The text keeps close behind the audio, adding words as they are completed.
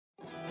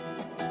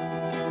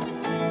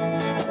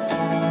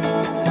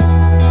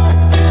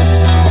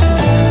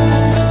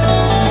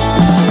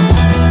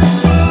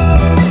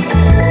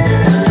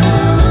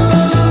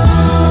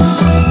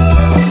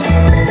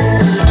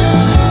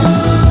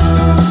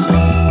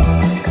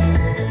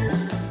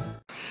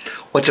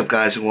What's up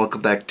guys, and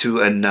welcome back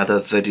to another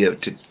video.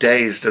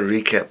 Today is the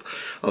recap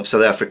of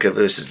South Africa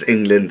versus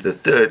England, the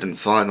third and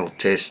final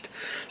test.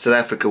 South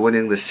Africa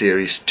winning the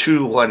series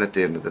 2-1 at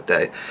the end of the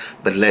day.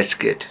 But let's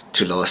get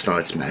to last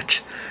night's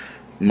match.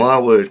 My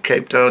word,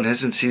 Cape Town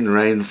hasn't seen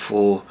rain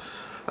for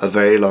a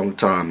very long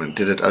time, and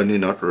did it only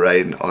not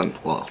rain on,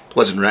 well, it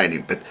wasn't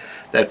raining, but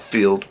that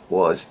field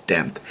was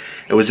damp.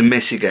 It was a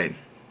messy game.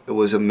 It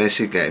was a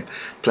messy game.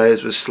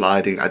 Players were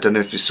sliding. I don't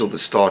know if you saw the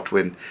start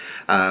when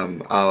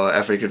our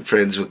African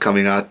friends were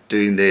coming out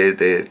doing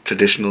their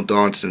traditional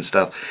dance and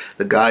stuff.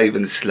 The guy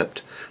even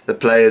slipped. The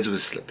players were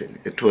slipping.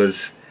 It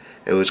was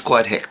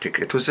quite hectic.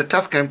 It was a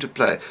tough game to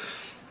play.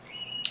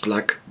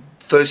 Like,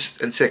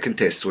 first and second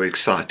tests were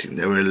exciting.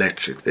 They were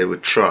electric. There were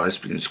tries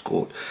being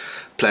scored.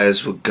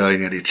 Players were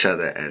going at each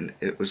other, and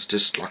it was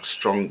just like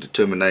strong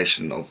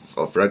determination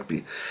of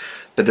rugby.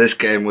 But this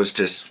game was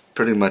just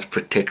pretty much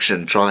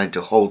protection, trying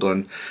to hold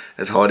on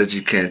as hard as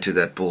you can to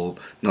that ball,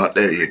 not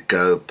letting it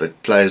go.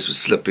 But players were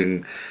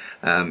slipping.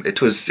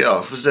 It was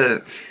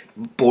a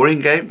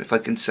boring game, if I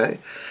can say.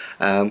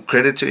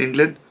 Credit to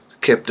England,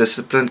 kept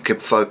disciplined,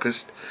 kept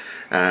focused,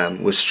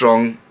 was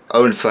strong.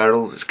 Owen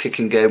Farrell, his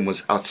kicking game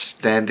was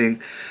outstanding.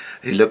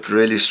 He looked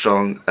really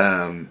strong,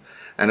 and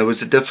it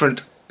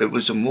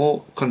was a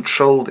more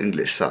controlled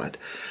English side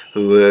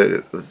who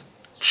were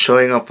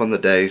showing up on the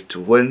day to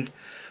win.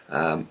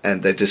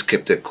 And they just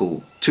kept their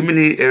cool. Too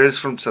many errors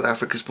from South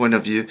Africa's point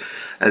of view,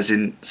 as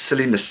in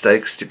silly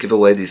mistakes to give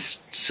away these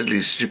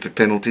silly, stupid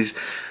penalties.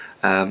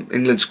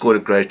 England scored a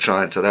great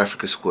try, and South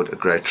Africa scored a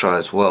great try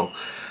as well.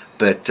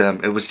 But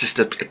it was just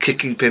a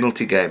kicking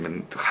penalty game,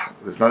 and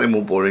there's nothing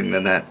more boring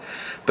than that.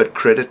 But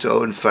credit to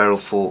Owen Farrell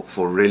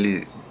for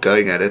really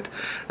going at it,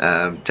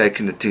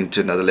 taking the team to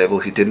another level.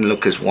 He didn't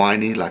look as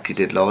whiny like he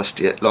did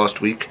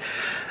last week.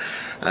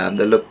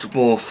 They looked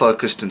more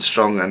focused and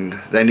strong, and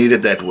they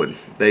needed that win.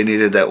 They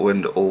needed that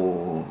win,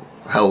 or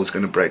hell was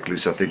going to break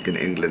loose, I think, in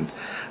England.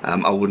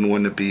 I wouldn't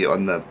want to be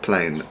on the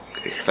plane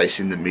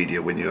facing the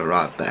media when you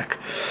arrive back.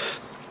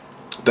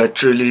 But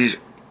truly,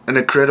 an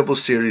incredible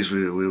series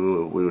we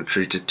were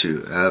treated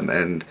to,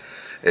 and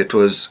it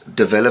was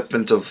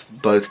development of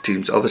both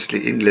teams.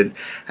 Obviously, England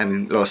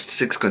having lost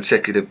 6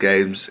 consecutive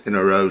games in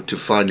a row to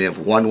finally have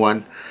won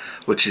one,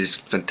 which is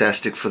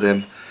fantastic for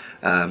them.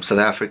 South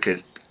Africa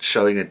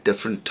showing a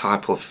different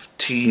type of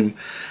team.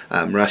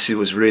 Rassie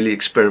was really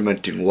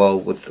experimenting well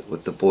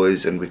with the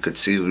boys, and we could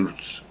see who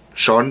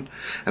shone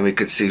and we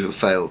could see who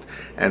failed.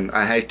 And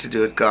I hate to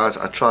do it, guys.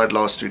 I tried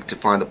last week to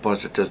find a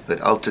positive,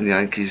 but Alton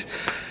Yankees,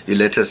 you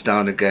let us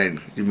down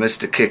again. You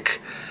missed a kick,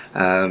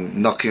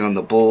 knocking on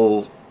the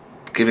ball,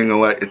 giving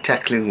away.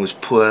 Tackling was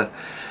poor.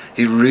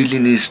 He really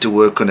needs to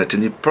work on it,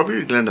 and you're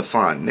probably going to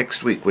find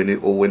next week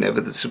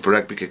whenever the Super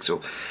Rugby kicks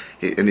off,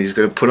 and he's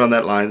going to put on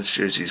that Lions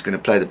jersey. He's going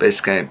to play the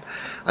best game.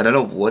 I don't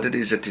know what it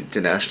is at the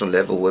international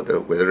level,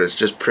 whether it's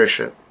just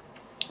pressure,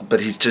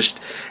 but he just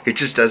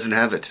doesn't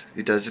have it.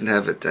 He doesn't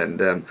have it.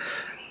 And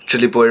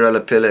Chili Boy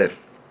Ralapele,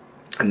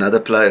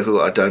 another player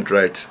who I don't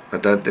rate. I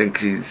don't think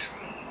he's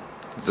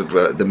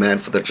the man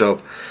for the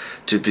job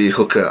to be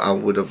hooker. I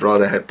would have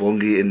rather had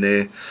Bongi in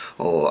there,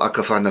 or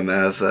Akafana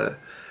Mava.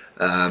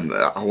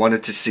 I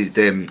wanted to see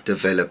them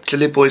develop.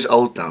 Chili Boy's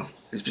old now.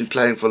 He's been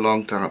playing for a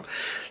long time.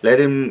 Let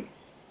him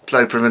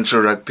play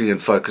provincial rugby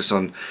and focus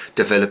on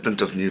development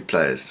of new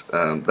players.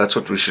 That's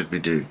what we should be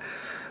doing.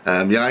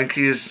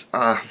 Yankees,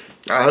 I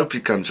hope he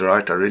comes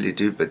right. I really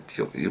do, but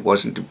he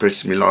wasn't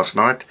impressing me last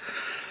night.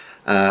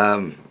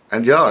 And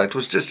yeah, it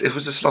was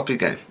a sloppy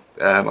game.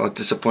 I was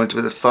disappointed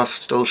with it. Faf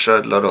still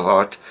showed a lot of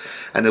heart,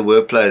 and there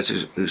were players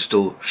who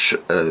still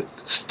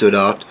stood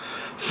out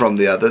from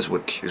the others,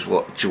 which is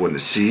what you want to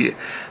see.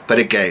 But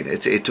again,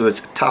 it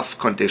was tough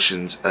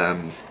conditions.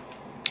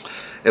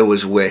 It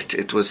was wet,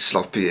 it was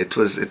sloppy, it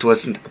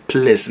wasn't a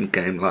pleasant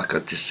game, like I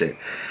just said.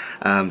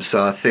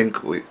 So I think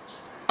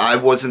I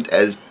wasn't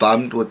as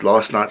bummed with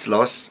last night's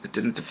loss. It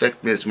didn't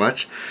affect me as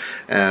much.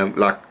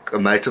 Like a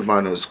mate of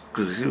mine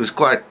he was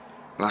quite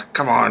like,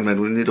 come on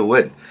man, we need a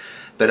win.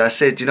 But I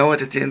said, you know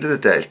what, at the end of the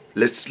day,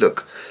 let's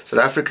look. South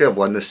Africa have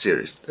won this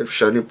series. They've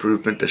shown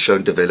improvement, they've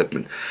shown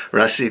development.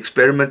 Rassie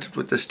experimented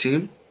with this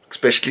team,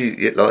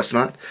 especially last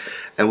night,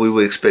 and we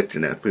were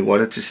expecting that. We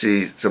wanted to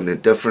see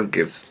something different,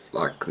 give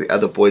like the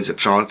other boys a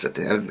chance that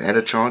they haven't had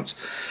a chance,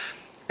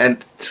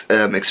 and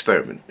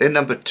experiment. Then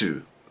number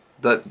 2,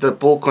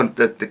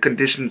 the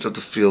conditions of the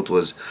field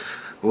was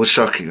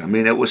shocking. I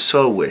mean, it was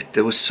so wet.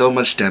 There was so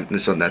much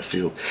dampness on that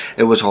field.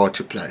 It was hard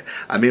to play.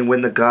 I mean,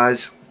 when the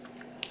guys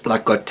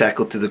got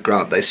tackled to the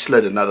ground, they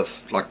slid another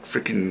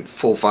freaking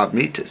 4 or 5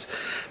 meters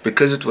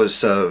because it was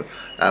so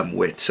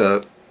wet.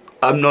 So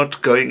I'm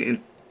not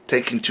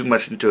taking too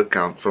much into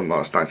account from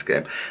last night's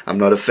game. I'm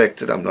not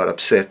affected, I'm not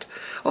upset.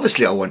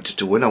 Obviously I wanted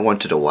to win, I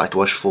wanted a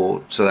whitewash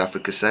for South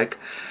Africa's sake,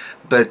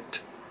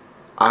 but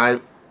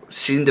I've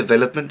seen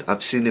development,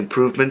 I've seen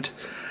improvement,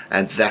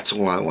 and that's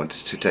all I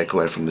wanted to take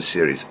away from the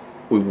series.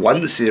 We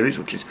won the series,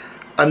 which is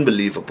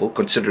unbelievable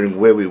considering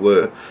where we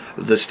were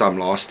this time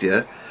last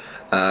year.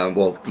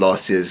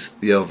 Last year's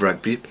year of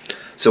rugby.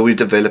 So we're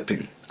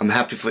developing. I'm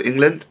happy for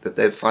England that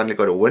they've finally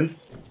got a win,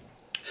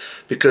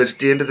 because at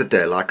the end of the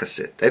day, like I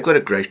said, they've got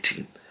a great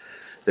team.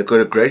 They've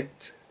got a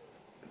great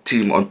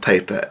team on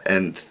paper,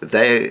 and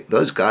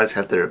those guys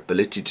have their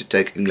ability to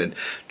take England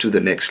to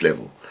the next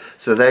level.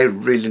 So they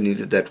really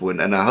needed that win,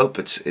 and I hope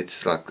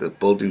it's like a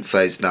building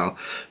phase now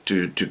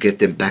to get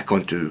them back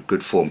onto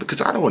good form, because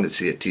I don't want to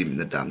see a team in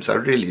the dumps. I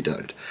really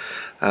don't.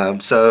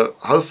 So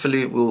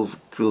hopefully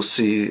we'll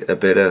see a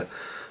better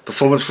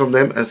performance from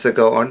them as they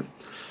go on.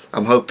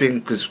 I'm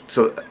hoping, because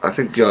I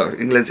think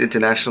England's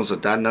internationals are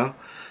done now,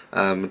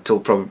 until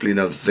probably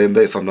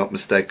November, if I'm not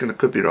mistaken. I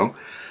could be wrong,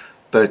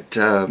 but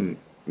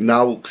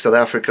now South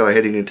Africa are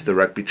heading into the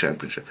Rugby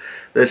Championship.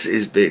 This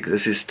is big,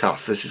 this is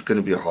tough, this is going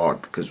to be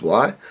hard, because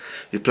why?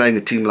 You're playing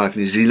a team like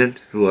New Zealand,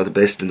 who are the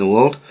best in the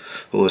world,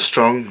 who are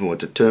strong, who are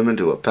determined,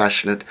 who are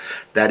passionate.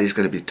 That is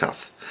going to be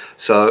tough.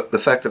 So the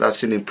fact that I've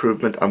seen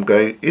improvement, I'm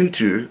going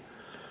into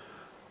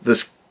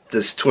this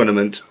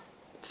tournament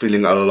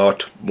feeling a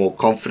lot more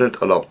confident,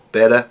 a lot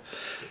better.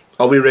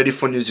 Are we ready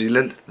for New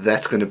Zealand?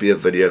 That's going to be a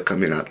video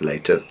coming out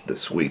later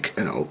this week,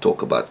 and I'll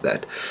talk about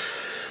that.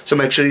 So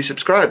make sure you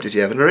subscribe if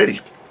you haven't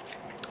already.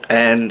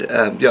 And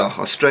yeah,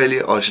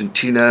 Australia,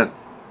 Argentina,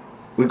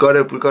 we got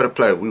to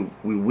play. We're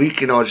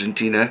weak in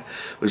Argentina.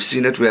 We've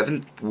seen it. We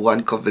haven't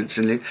won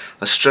convincingly.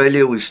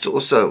 Australia,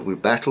 we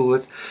battle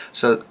with.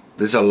 So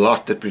there's a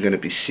lot that we're going to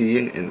be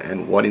seeing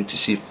and wanting to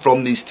see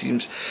from these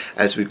teams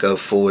as we go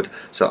forward.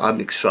 So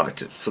I'm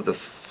excited for the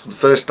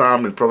first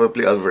time in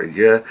probably over a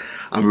year.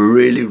 I'm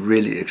really,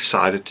 really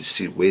excited to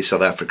see where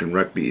South African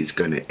rugby is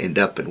going to end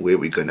up and where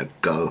we're going to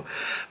go,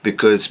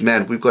 because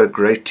man, we've got a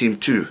great team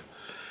too.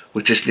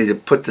 We just need to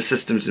put the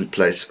systems in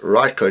place,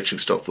 right coaching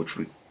staff, which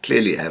we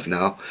clearly have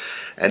now,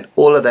 and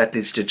all of that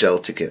needs to gel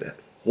together.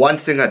 One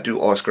thing I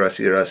do ask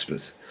Rassie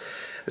Erasmus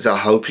is I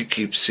hope he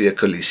keeps Sia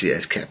Kolisi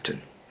as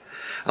captain.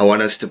 I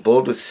want us to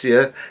build with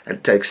Sia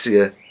and take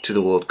Sia to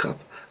the World Cup.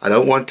 I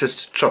don't want us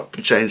to chop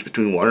and change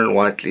between Warren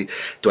Whiteley,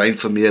 Dwayne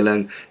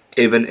Vermeulen,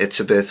 Evan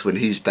Etzebeth when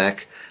he's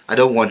back. I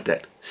don't want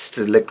that.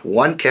 Select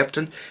one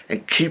captain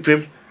and keep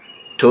him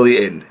till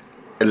the end,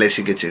 unless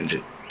he gets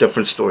injured.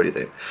 Different story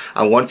then.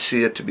 I want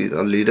Sia to be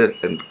the leader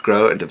and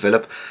grow and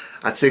develop.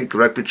 I think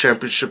Rugby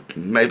Championship,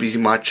 maybe he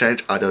might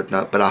change. I don't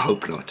know, but I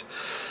hope not.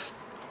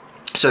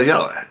 So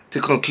yeah, to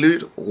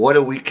conclude, what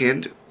a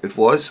weekend it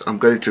was. I'm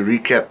going to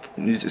recap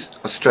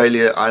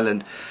Australia,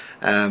 Ireland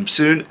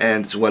soon,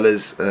 and as well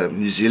as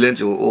New Zealand.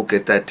 You'll all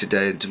get that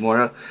today and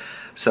tomorrow.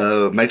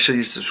 So make sure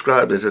you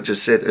subscribe, as I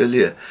just said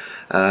earlier.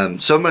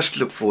 So much to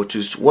look forward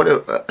to. What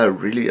a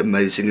really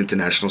amazing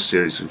international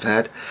series we've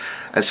had.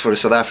 As for a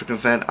South African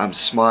fan, I'm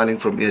smiling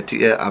from ear to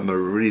ear. I'm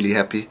really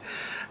happy.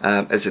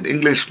 As an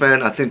English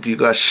fan, I think you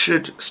guys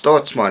should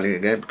start smiling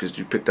again, because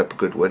you picked up a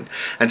good win.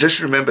 And just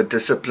remember,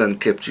 discipline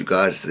kept you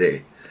guys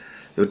there.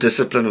 Your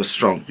discipline was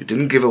strong. You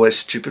didn't give away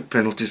stupid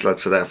penalties like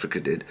South Africa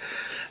did.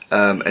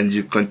 And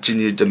you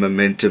continued the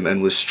momentum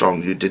and was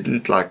strong. You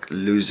didn't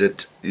lose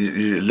it.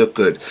 You look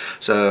good.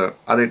 So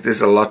I think there's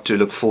a lot to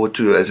look forward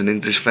to as an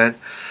English fan.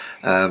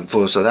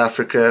 For South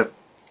Africa,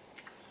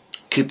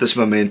 keep this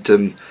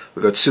momentum.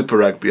 We've got Super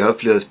Rugby.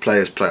 Hopefully those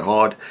players play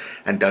hard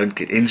and don't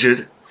get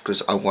injured,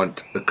 because I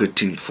want a good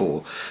team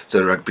for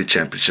the Rugby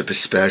Championship,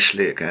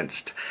 especially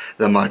against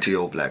the mighty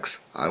All Blacks.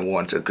 I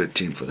want a good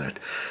team for that.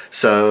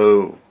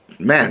 So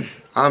man,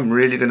 I'm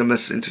really going to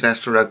miss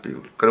international rugby.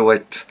 We've got to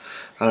wait,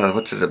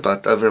 what's it,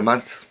 about over a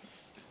month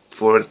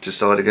for it to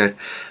start again.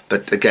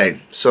 But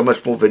again, so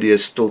much more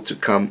videos still to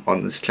come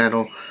on this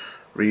channel.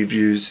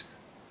 Reviews,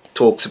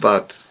 talks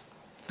about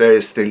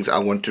various things. I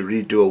want to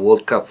redo a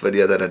World Cup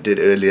video that I did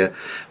earlier,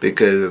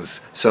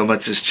 because so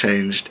much has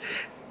changed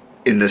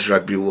in this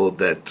rugby world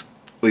that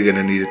we're going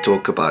to need to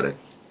talk about it.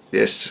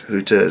 Yes,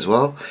 Hooter as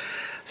well.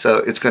 So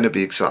it's going to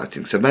be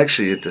exciting. So make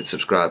sure you hit that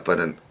subscribe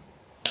button.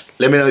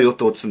 Let me know your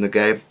thoughts on the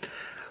game.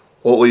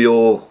 What were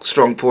your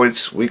strong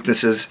points,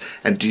 weaknesses,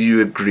 and do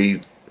you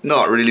agree?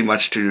 Not really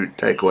much to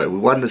take away. We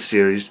won the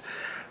series.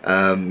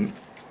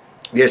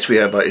 Yes, we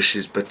have our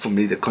issues, but for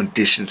me the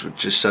conditions were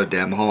just so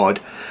damn hard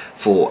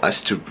for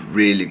us to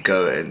really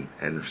go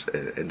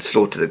and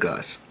slaughter the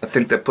guys. I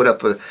think they put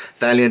up a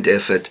valiant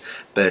effort,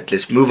 but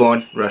let's move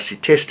on. Rassie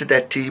tested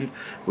that team.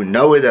 We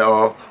know where they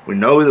are. We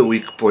know where the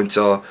weak points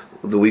are,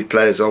 the weak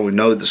players are. We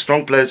know where the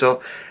strong players are.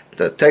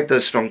 Take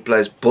those strong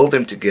players, build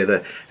them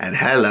together, and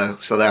hello,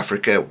 South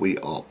Africa, we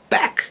are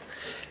back.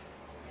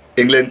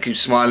 England, keep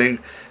smiling.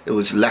 It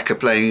was lacquer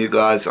playing you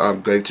guys.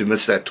 I'm going to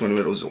miss that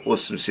tournament. It was an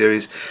awesome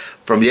series.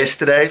 From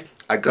yesterday,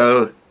 I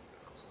go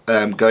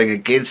going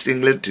against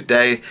England.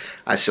 Today,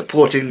 I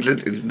support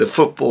England in the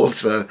football,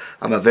 so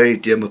I'm a very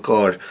Dear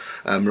McCard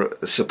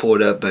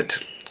supporter,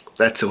 but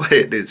that's the way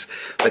it is.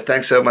 But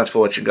thanks so much for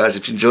watching, guys.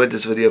 If you enjoyed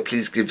this video,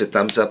 please give it a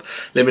thumbs up.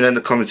 Let me know in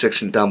the comment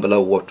section down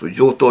below what were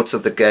your thoughts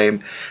of the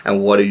game,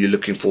 and what are you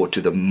looking forward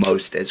to the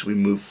most as we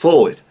move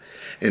forward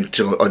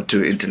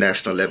onto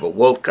international level.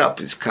 World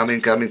Cup is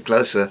coming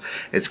closer.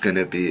 It's going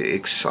to be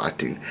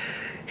exciting.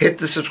 Hit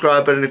the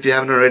subscribe button if you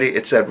haven't already.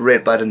 It's that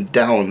red button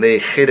down there.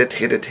 Hit it,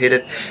 hit it, hit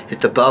it.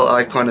 Hit the bell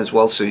icon as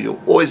well so you're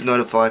always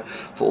notified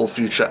for all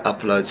future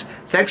uploads.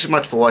 Thanks so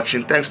much for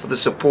watching. Thanks for the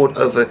support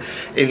over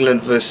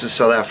England versus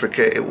South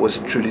Africa. It was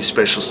a truly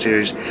special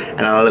series,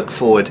 and I look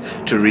forward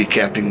to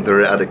recapping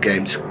the other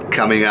games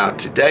coming out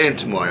today and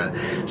tomorrow.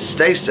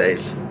 Stay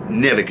safe,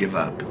 never give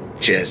up.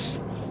 Cheers.